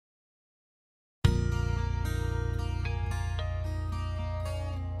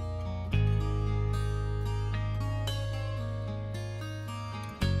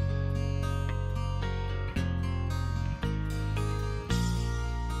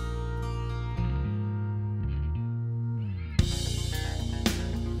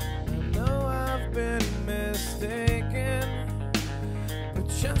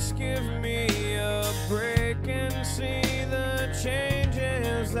give me a break and see the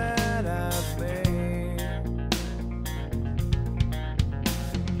changes that I've made.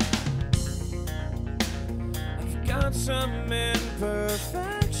 I've got some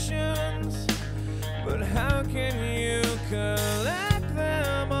imperfections, but how can you collect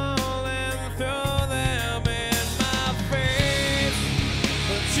them all and throw them in my face?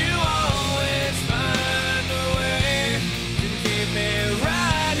 But you always find a way to keep me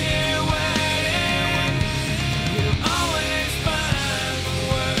right here waiting. You always find the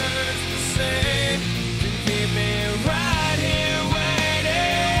words to say to keep me right here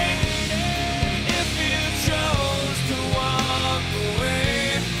waiting. If you chose to walk away,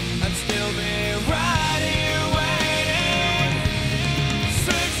 I'd still be right here waiting,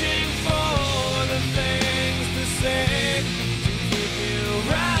 searching for the things to say to keep you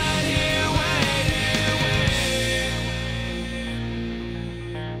right here waiting.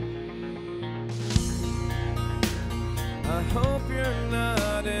 I hope you're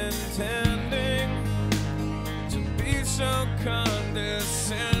not intending to be so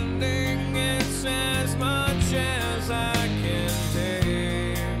condescending. It's as much as I can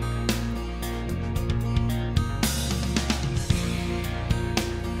take.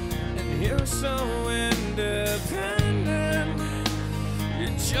 And you're so independent, you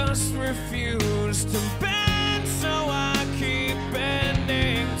just refuse to bend, so I keep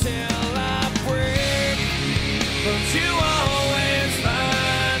bending till I break. But you always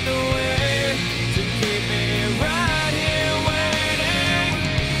find a way to keep me right here waiting.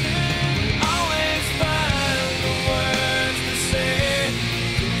 You always find the words to say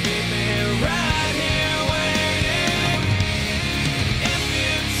to keep me right here waiting. If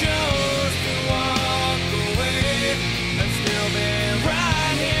you chose to walk away, I'd still be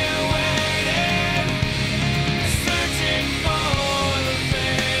right here waiting, searching for the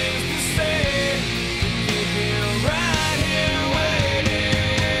things to say to keep you right here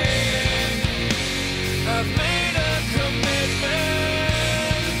waiting. I've made a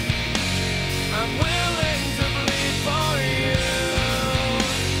commitment, I'm willing to bleed for you.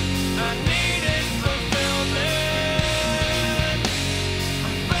 I needed fulfillment, I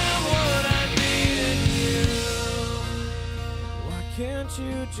found what I needed you. Why can't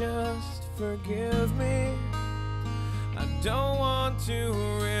you just forgive me? I don't want to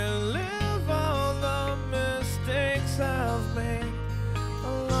relive all the mistakes I've made.